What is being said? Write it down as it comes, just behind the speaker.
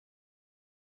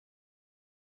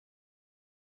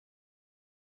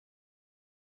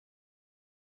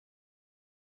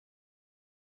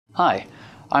Hi,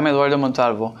 I'm Eduardo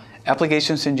Montalvo,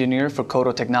 Applications Engineer for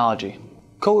Coto Technology.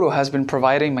 Coto has been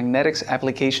providing magnetics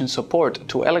application support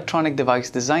to electronic device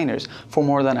designers for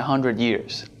more than 100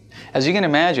 years. As you can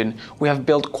imagine, we have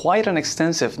built quite an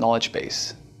extensive knowledge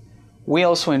base. We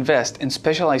also invest in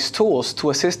specialized tools to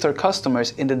assist our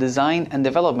customers in the design and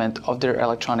development of their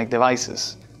electronic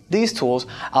devices. These tools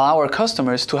allow our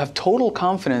customers to have total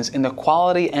confidence in the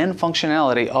quality and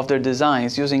functionality of their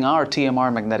designs using our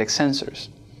TMR magnetic sensors.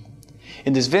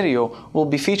 In this video, we'll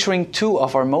be featuring two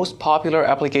of our most popular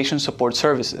application support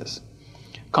services: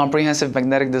 Comprehensive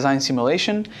Magnetic Design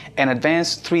Simulation and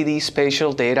Advanced 3D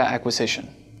Spatial Data Acquisition.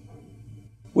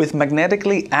 With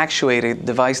magnetically actuated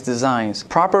device designs,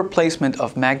 proper placement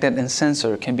of magnet and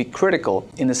sensor can be critical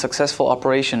in the successful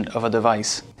operation of a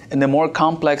device. And the more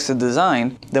complex the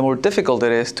design, the more difficult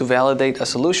it is to validate a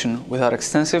solution without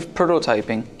extensive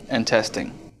prototyping and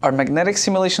testing. Our magnetic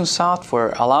simulation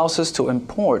software allows us to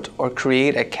import or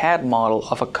create a CAD model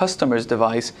of a customer's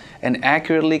device and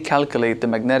accurately calculate the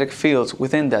magnetic fields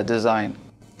within that design.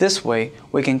 This way,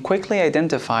 we can quickly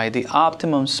identify the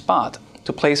optimum spot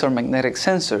to place our magnetic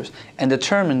sensors and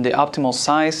determine the optimal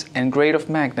size and grade of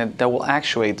magnet that will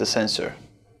actuate the sensor.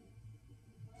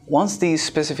 Once these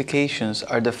specifications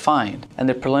are defined and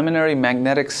the preliminary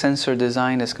magnetic sensor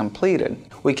design is completed,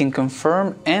 we can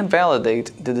confirm and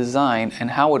validate the design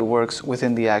and how it works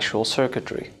within the actual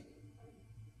circuitry.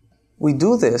 We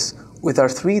do this with our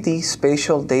 3D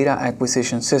spatial data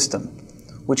acquisition system,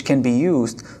 which can be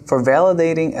used for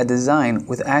validating a design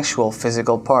with actual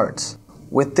physical parts.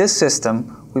 With this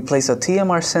system, we place a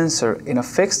TMR sensor in a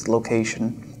fixed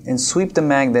location and sweep the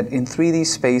magnet in 3D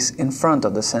space in front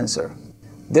of the sensor.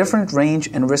 Different range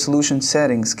and resolution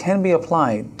settings can be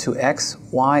applied to X,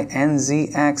 Y, and Z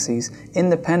axes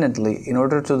independently in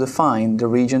order to define the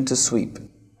region to sweep.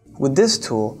 With this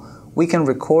tool, we can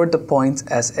record the points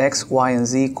as X, Y, and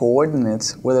Z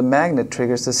coordinates where the magnet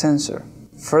triggers the sensor.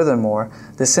 Furthermore,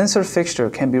 the sensor fixture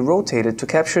can be rotated to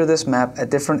capture this map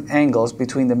at different angles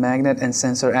between the magnet and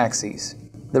sensor axes.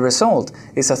 The result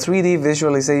is a 3D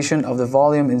visualization of the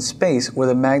volume in space where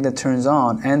the magnet turns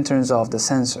on and turns off the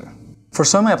sensor. For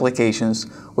some applications,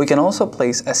 we can also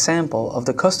place a sample of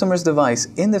the customer's device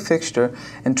in the fixture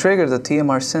and trigger the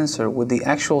TMR sensor with the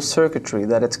actual circuitry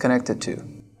that it's connected to.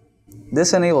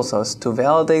 This enables us to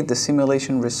validate the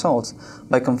simulation results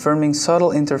by confirming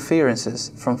subtle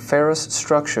interferences from ferrous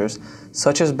structures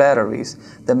such as batteries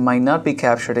that might not be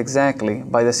captured exactly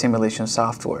by the simulation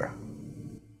software.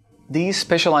 These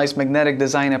specialized magnetic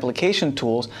design application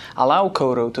tools allow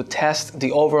Coto to test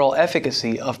the overall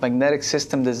efficacy of magnetic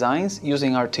system designs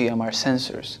using our TMR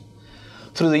sensors.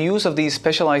 Through the use of these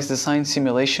specialized design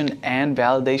simulation and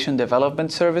validation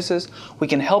development services, we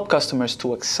can help customers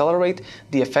to accelerate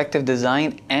the effective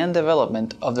design and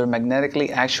development of their magnetically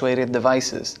actuated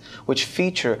devices, which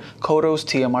feature Coto's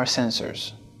TMR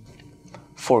sensors.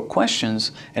 For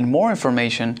questions and more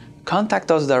information, contact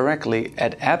us directly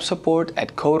at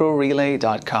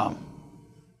appsupport@cotorelay.com.